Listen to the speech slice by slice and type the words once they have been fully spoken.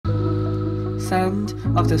scent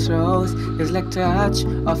of this rose is like touch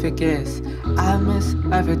of your kiss. I miss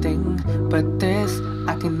everything, but this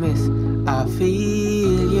I can miss. I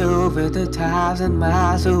feel you with 1,000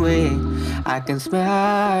 miles away. I can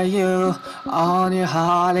smell you on your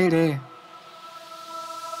holiday.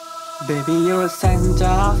 Baby, your scent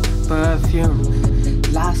of perfume.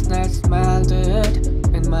 Last night smelled it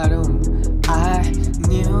in my room. I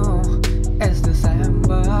knew it's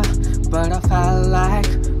December, but I felt like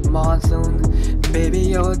monsoon. Baby,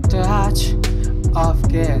 your touch of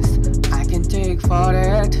kiss, I can take for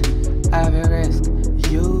it every risk.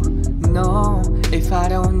 You know, if I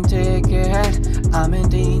don't take it, I'm in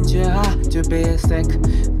danger to be sick.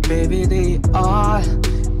 Baby, the all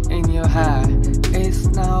in your hair is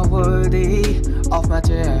now worthy of my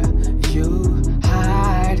tear. You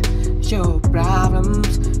hide your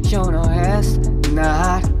problems, you know it's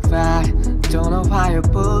not fair. Don't know why your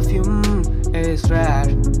perfume is red.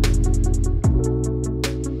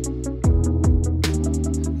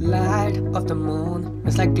 Light of the moon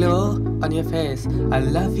is like glow on your face. I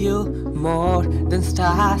love you more than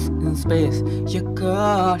stars in space. You're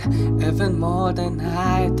good, even more than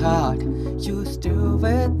I thought. You stood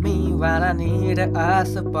with me when I needed a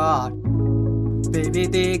support. Baby,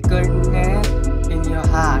 the goodness in your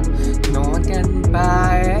heart, no one can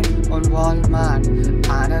buy it on Walmart.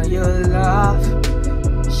 I know you love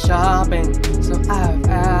shopping, so I've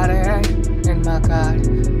added in my cart.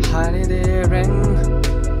 Honey, the ring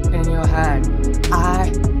in your hand,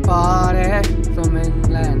 I bought it from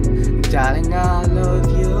England. Darling, I love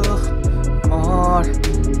you more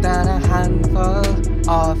than a handful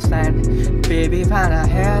of sand. Baby, when I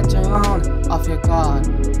hear tone of your call,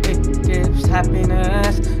 it gives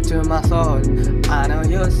happiness to my soul. I know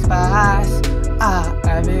your spice are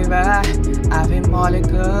everywhere, every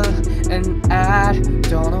molecule in air.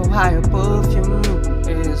 Don't know why your perfume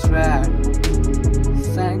is rare.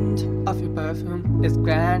 Scent of your perfume is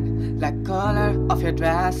grand, like color of your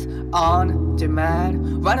dress on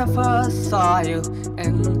demand. When I first saw you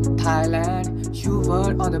in Thailand, you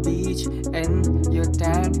were on the beach in your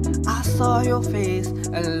tent. I saw your face,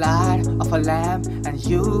 a light of a lamp, and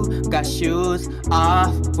you got shoes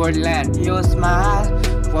of woodland. Your smile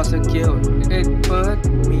was so cute, it put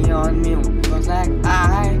me on mute. It was like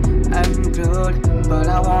I am good, but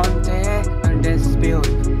I wanted no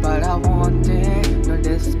dispute. But I wanted no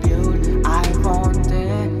dispute. I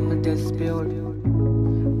wanted no dispute.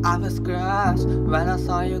 I was crushed when I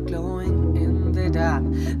saw you glowing in the dark.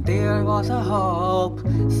 There was a hope,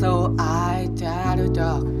 so I dared to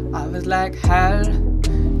talk. I was like hell,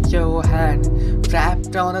 your hand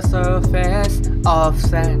wrapped on the surface of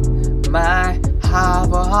sand. My heart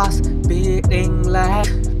was beating like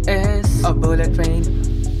it's a bullet train.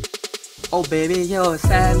 Oh baby, your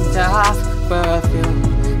scent of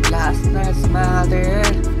perfume. Last night smelled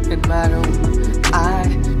it in my room. I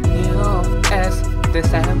knew it's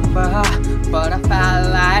December, but I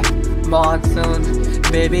felt like monsoon.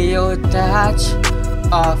 Baby, your touch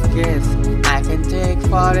of kiss, I can take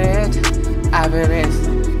for it every risk.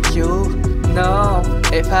 You know,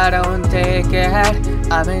 if I don't take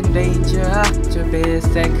it, I'm in danger to be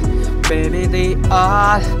sick. Baby, the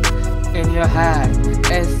all in your head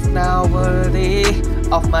is now worthy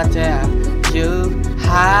of my tear. You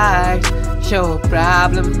hide your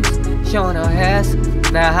problems, you know it's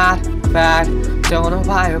not bad. Don't know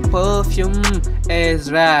why your perfume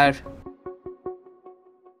is red.